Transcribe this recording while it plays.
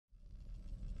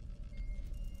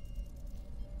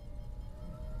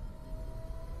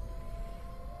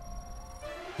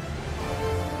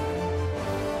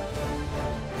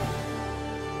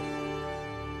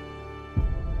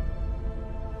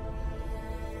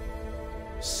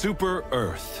Super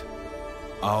Earth,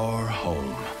 our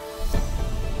home.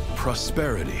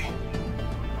 Prosperity.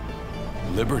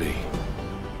 Liberty.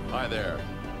 Hi there.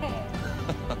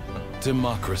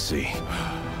 Democracy.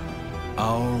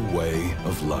 Our way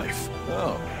of life.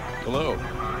 Oh, hello.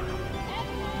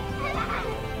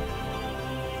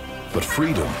 But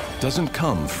freedom doesn't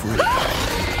come free.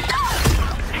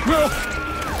 No!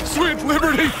 Sweet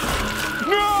liberty!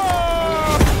 No!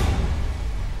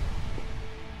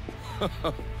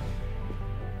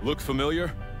 Look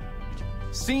familiar?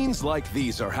 Scenes like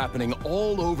these are happening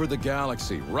all over the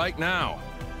galaxy right now.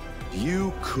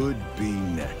 You could be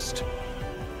next.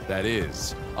 That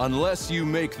is, unless you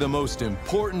make the most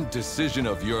important decision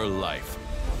of your life.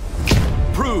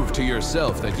 Prove to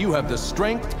yourself that you have the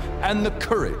strength and the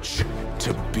courage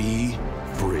to be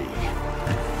free.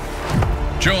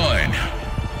 Join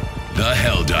the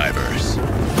Helldivers.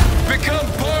 Become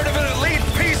part of an elite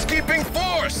peacekeeping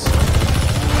force.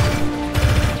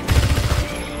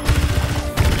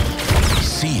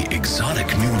 See exotic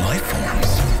new life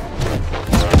forms.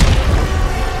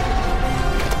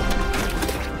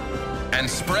 And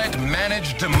spread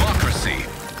managed democracy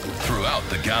throughout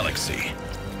the galaxy.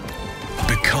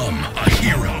 Become a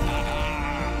hero.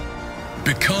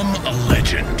 Become a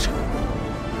legend.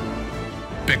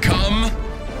 Become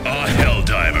a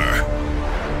Helldiver.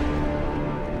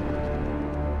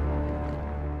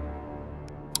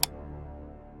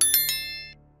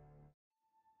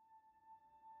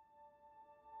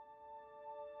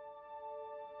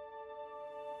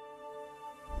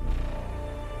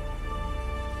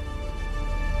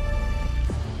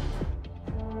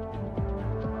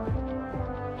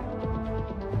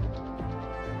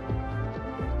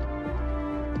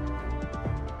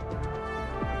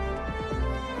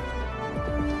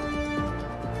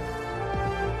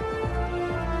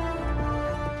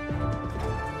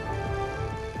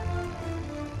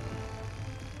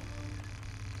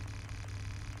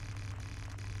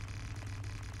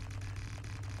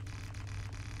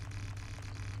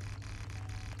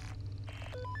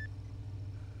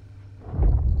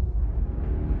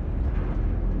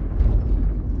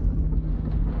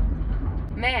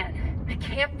 Man, I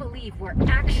can't believe we're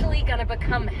actually gonna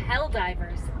become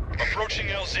Helldivers. Approaching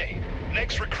LZ.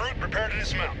 Next recruit, prepare to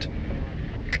dismount.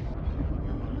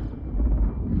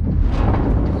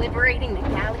 Liberating the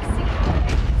galaxy,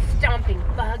 stomping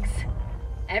bugs.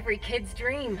 Every kid's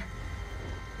dream.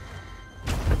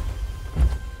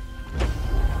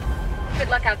 Good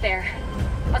luck out there.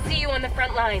 I'll see you on the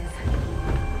front lines.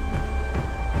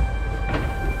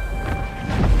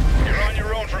 You're on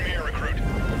your own from here, recruit.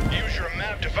 Use your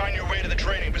map to find your way to the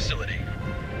training facility.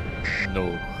 No,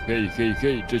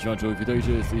 hej, cześć Macho,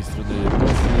 witajcie z tej strony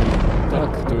Przez.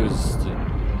 Tak, to jest...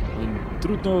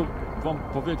 trudno wam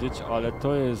powiedzieć, ale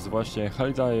to jest właśnie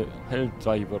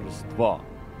Helldivers 2.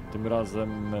 Tym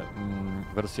razem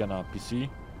wersja na PC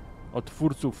od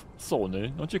twórców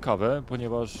Sony. No ciekawe,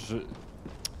 ponieważ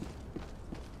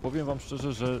powiem wam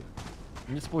szczerze, że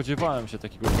nie spodziewałem się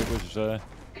takiego czegoś, że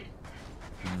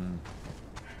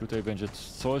tutaj będzie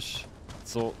coś,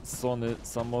 co Sony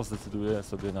samo zdecyduje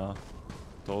sobie na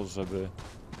to, żeby...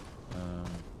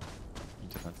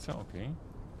 interakcja, ok.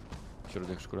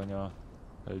 Środek szkolenia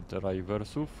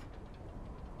Helldiversów.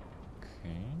 Ok.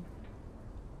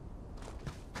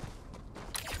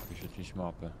 Wyświetlić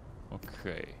mapę. Ok.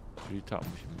 Czyli tam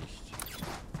musimy iść.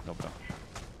 Dobra.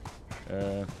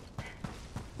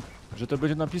 Że to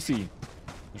będzie na PC.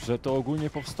 Że to ogólnie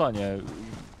powstanie.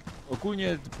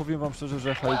 Ogólnie powiem wam szczerze,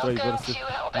 że Helldiversy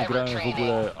nie grałem w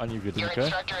ogóle ani w jedynkę.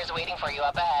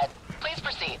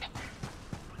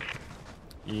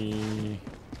 I...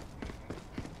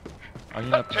 ani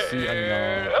na PC, ani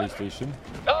na PlayStation.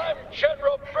 I'm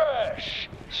General Przez,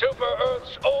 Super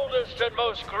Earth's oldest and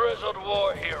most grizzled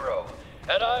war hero.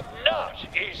 And I'm not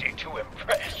easy to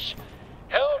impress.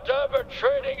 Helldiver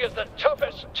training is the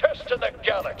toughest test in the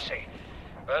galaxy.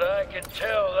 But I can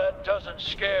tell that doesn't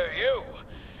scare you.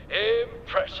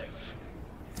 Impressive.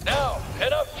 Now,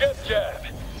 enough jib-jab.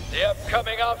 The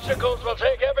upcoming obstacles will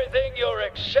take everything your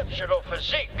exceptional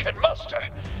physique can muster.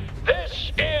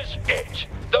 This is it.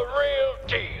 The real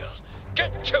deal.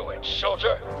 Get to it,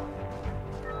 soldier.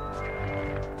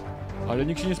 Ale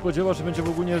nikt się nie spodziewał, że będzie w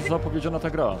ogóle zapowiedziana ta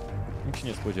gra. Nikt się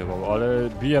nie spodziewał, ale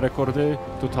bije rekordy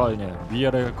totalnie.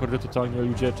 Bije rekordy totalnie.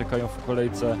 Ludzie czekają w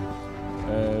kolejce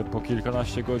po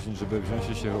kilkanaście godzin, żeby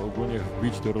wziąć się ogólnie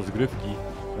wbić do rozgrywki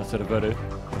na serwery,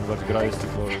 ponieważ gra jest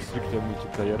tylko stricte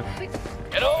multiplayer.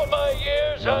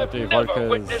 Mamy tutaj walkę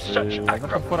z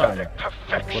potworami.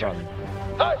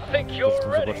 I think you're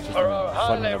ready for our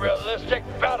highly realistic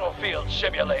battlefield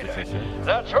simulator.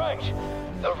 That's right,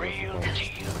 the real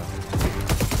deal.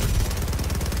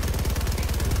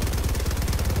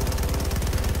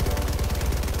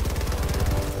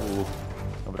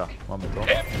 Mamy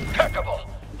to. Impeccable!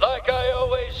 Like I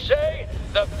always say,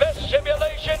 the best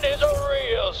simulation is a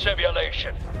real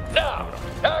simulation. Now,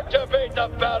 activate the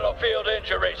battlefield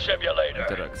injury simulator.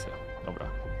 Interakcja. Dobra.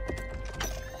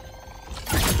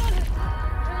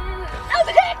 I'm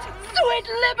hit! Sweet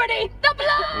liberty! The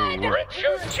blood! Grit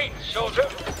your teeth, soldier.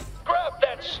 Grab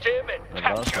that stim and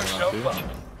Dobra, patch yourself up.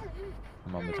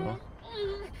 Mamy to.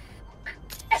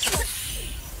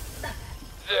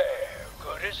 There,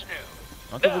 good as new.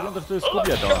 A to wygląda, że to jest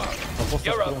kobieta. Ta postać,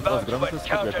 You're którą teraz about gramy, to to jest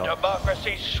encounter kobieta.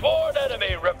 democracy's sworn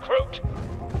enemy, recruit.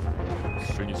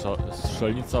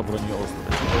 Strzelnica broni ostrej.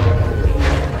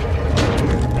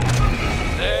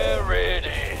 There it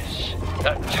is.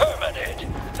 The Terminid,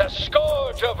 the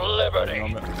scourge of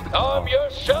liberty. Arm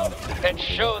yourself and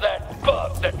show that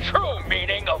bug the true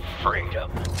meaning of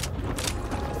freedom.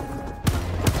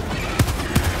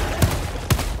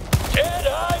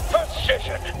 Dead-eye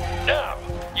precision. Now,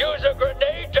 use a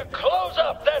grenade to close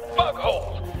up that bug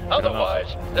hole.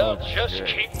 Otherwise, they'll just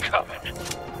keep coming.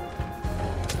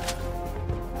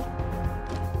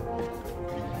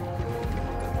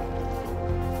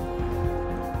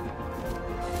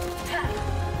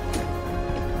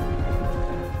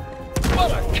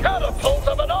 What a catapult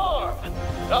of an arm!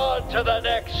 On to the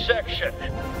next section.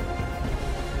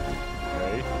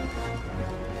 Okej.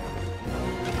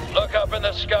 Look up in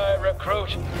the sky,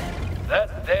 recruit.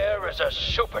 That there is a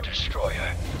super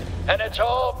destroyer. And its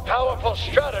all-powerful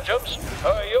stratagems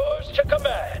are yours to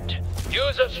command.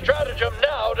 Use a stratagem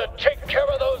now to take care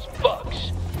of those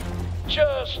bugs.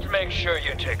 Just make sure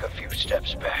you take a few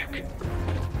steps back.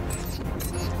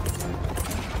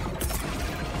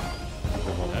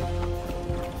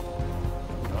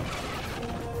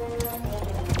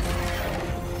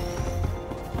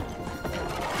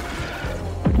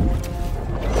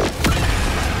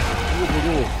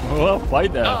 O,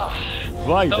 fajne!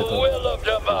 Fajne The to. will of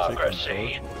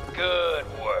democracy. Good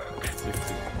work. Cyk,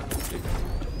 cyk, cyk.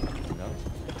 No.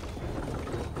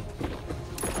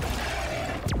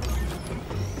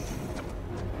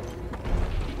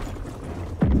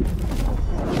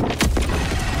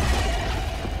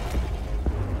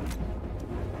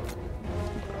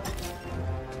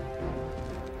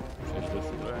 Przejść do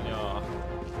szkolenia.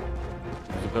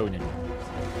 Zupełnie nie.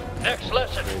 Next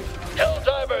lesson.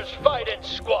 Helldivers fight in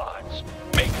squads.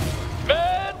 Meet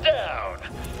man down.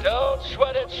 Don't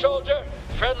sweat it, soldier.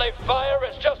 Friendly fire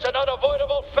is just an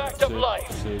unavoidable fact of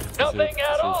life. Nothing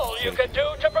at all you can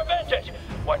do to prevent it.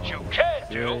 What you can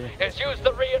do is use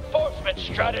the reinforcement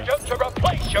stratagem to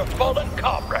replace your fallen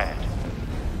comrade.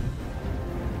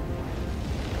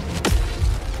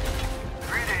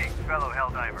 Greetings, fellow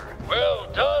Helldiver. Well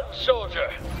done, soldier.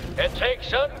 It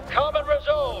takes uncommon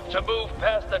resolve to move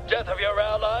past the death of your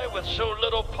ally with so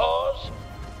little pause.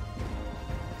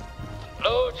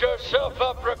 Load yourself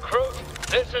up, recruit.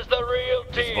 This is the real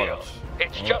deal.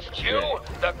 It's just you,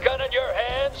 the gun in your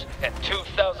hands, and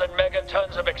 2,000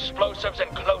 megatons of explosives in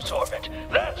close orbit.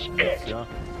 That's it. Ja.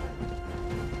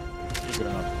 I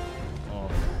granat.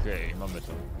 Okej, mamy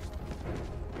to.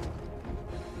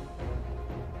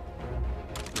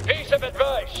 Piece of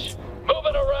advice.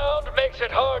 Moving around makes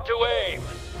it hard to aim.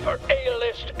 For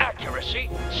A-list accuracy,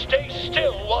 stay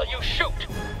still while you shoot.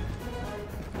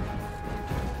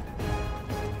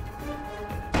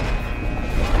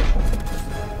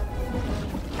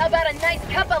 How about a nice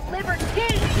cup of liver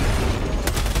tea?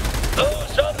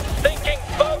 Those unthinking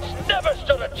bugs never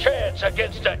stood a chance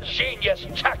against a genius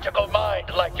tactical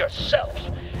mind like yourself.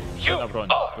 You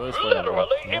are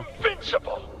literally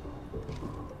invincible.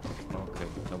 Okej,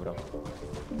 dobra.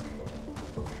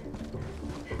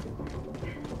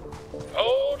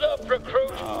 Hold up,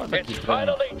 recruit. It's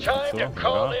finally time to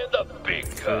call in the big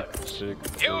guns.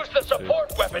 Use the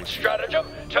support weapon stratagem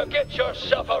to get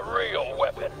yourself a real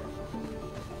weapon.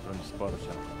 Broń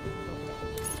wsparcia.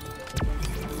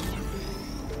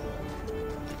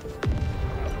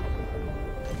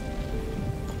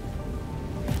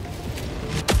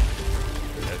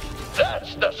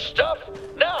 That's the stuff.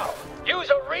 Now, use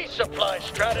a resupply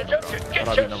stratagem to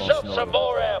get yourself some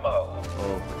more ammo.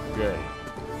 Okej.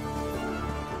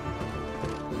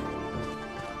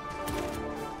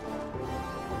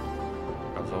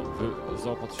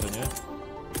 Zaopatrzenie.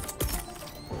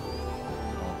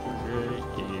 Okej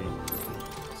i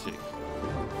cyk.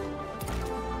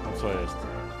 No co jest?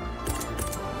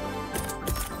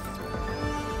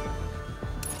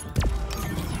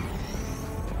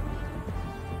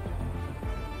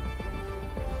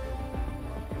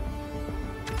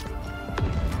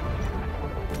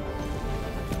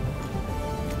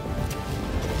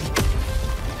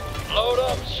 Load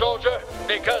up, soldier,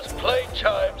 because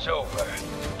playtime's over.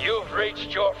 You've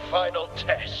reached your final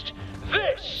test.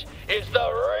 This is the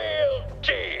real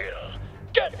deal.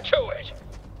 Get to it.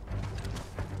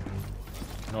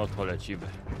 No to lecimy.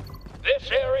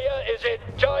 This area is in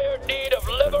dire need of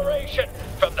liberation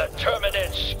from the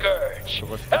Terminid scourge.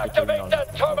 Activate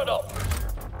that terminal.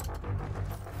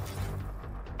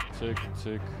 Cyk,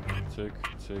 cyk, cyk,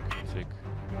 cyk, cyk.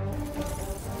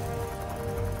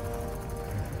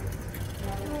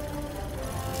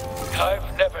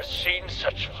 I've never seen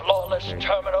such flawless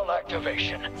terminal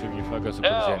activation. Przyjmij flagę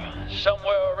Super Now, Ziemi.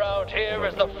 somewhere around here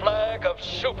is the flag of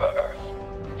Super Earth.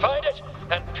 Find it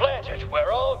and plant it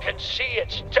where all can see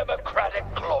its democratic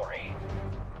glory.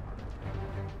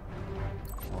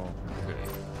 Okej.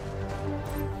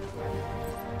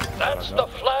 That's the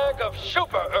flag of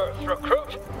Super Earth,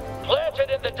 recruit. Plant it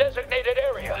in the designated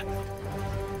area.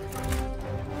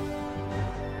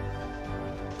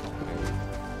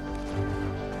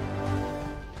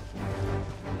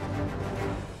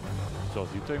 Co,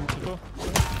 zlitaj mu to?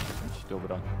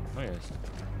 Dobra, no jest.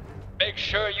 Make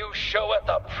sure you show it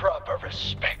the proper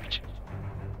respect.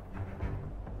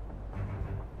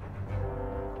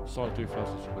 Saltuj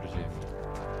frazę Super Ziemi.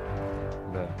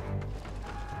 B.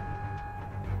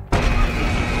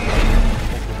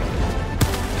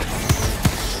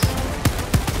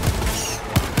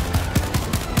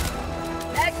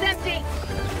 Bag's empty.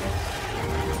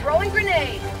 Throwing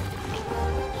grenade.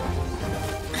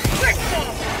 Get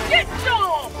some! Get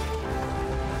some!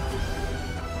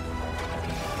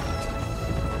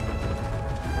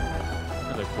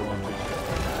 Tak połączyć.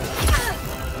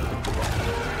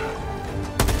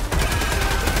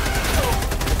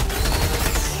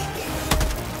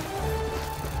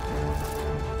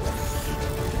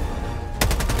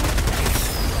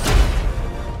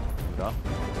 Dobra.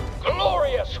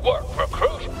 Glorious work,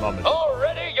 recruit. Mamy.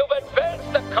 Already you've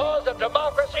advanced the cause of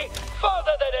democracy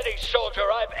farther than any soldier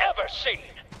I've ever seen.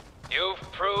 You've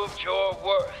proved your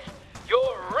worth.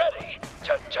 You're ready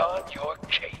to don your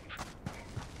cape.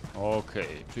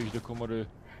 Okej, przyjść do komory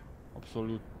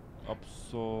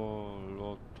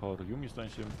absolutorium i stań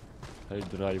się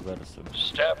Helldiversem.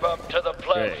 Step up to the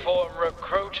platform,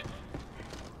 recruit.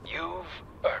 You've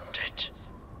earned it.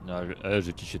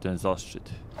 Należy ci się ten zaszczyt.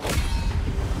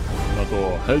 No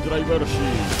to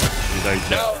Helldiversi,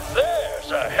 witajcie. Now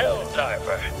there's a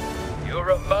Helldiver. You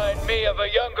remind me of a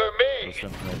younger me.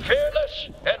 Fearless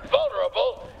and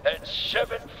vulnerable and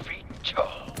 7 feet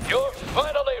tall. You're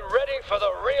finally ready for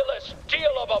the realest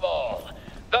deal of them all.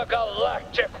 The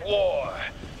Galactic War.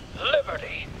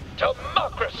 Liberty.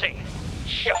 Democracy.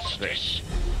 Justice.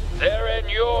 They're in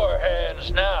your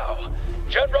hands now.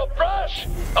 General Brush,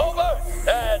 over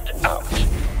and out.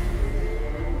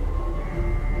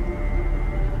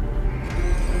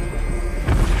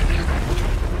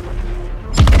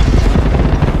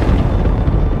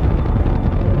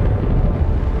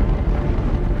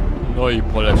 No i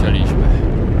polecieliśmy.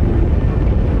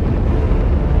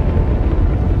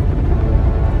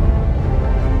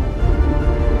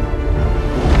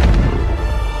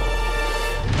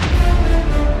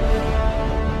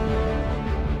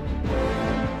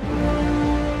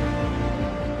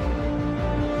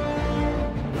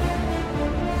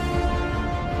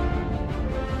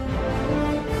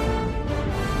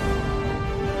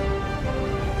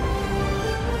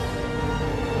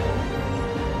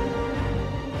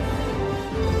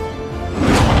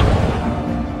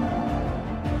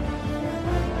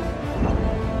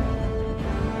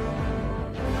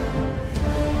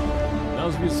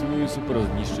 Nazwij super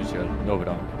zniszczyciel.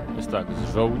 Dobra, jest tak,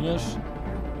 żołnierz,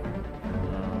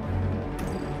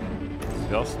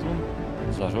 zwiastun,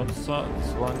 zarządca,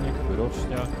 wysłannik,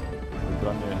 wyrocznia,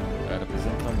 wybrany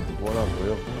reprezentant, wola,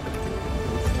 wojownik,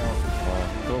 ucznia,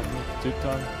 wartownik,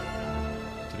 tytan,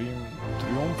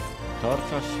 triumf,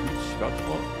 tarcza, świt,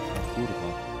 światło. O kurwa,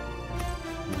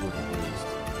 dużo tego jest.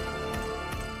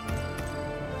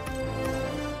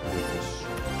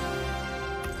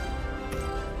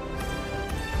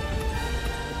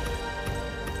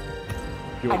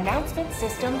 Announcement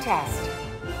system test.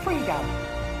 Freedom,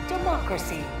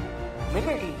 democracy,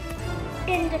 liberty,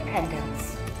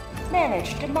 independence.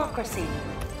 Manage democracy.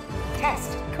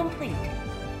 Test complete.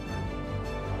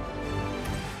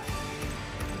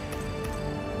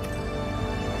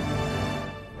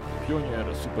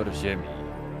 Pionier Super Ziemi.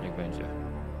 Niech będzie.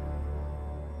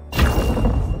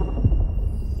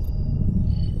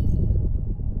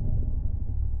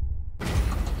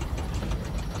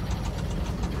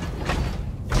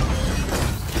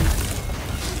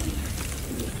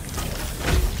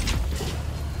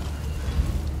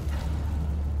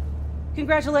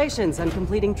 Congratulations on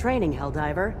completing training,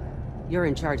 Helldiver. You're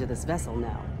in charge of this vessel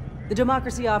now. The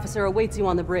Democracy officer awaits you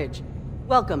on the bridge.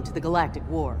 Welcome to the Galactic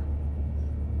War.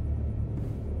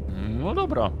 No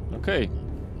dobra, okej.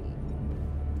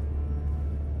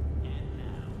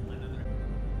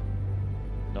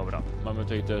 Dobra, mamy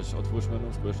tutaj też otwórz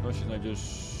menu społeczności,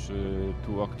 znajdziesz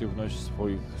tu aktywność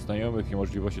swoich znajomych i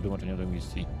możliwości dołączenia do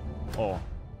misji. O!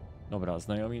 Dobra,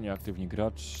 znajomi, nieaktywni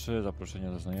gracze,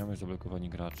 zaproszenia do znajomych, zablokowani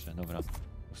gracze. Dobra,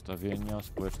 ustawienia,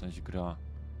 społeczność gra.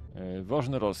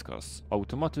 Ważny rozkaz.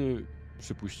 Automaty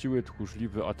przypuściły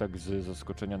tchórzliwy atak z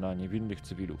zaskoczenia na niewinnych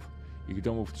cywilów. Ich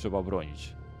domów trzeba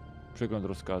bronić. Przegląd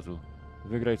rozkazu.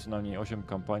 Wygraj co najmniej 8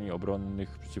 kampanii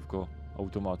obronnych przeciwko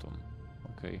automatom.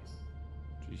 Okej.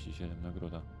 37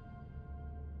 nagroda.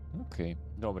 Okej,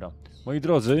 dobra. Moi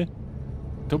drodzy,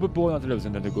 to by było na tyle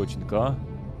względem tego odcinka.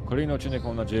 Kolejny odcinek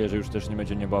mam nadzieję, że już też nie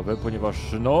będzie niebawem,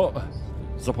 ponieważ no,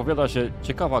 zapowiada się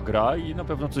ciekawa gra i na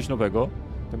pewno coś nowego.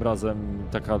 Tym razem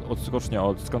taka odskocznia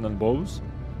od Skull and Bones.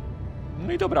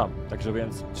 No i dobra, także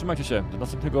więc trzymajcie się do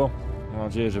następnego. Mam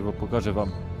nadzieję, że pokażę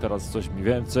wam teraz coś mniej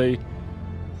więcej.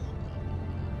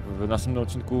 W następnym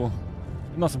odcinku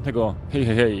następnego hej,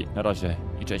 hej, hej, na razie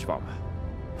i cześć wam.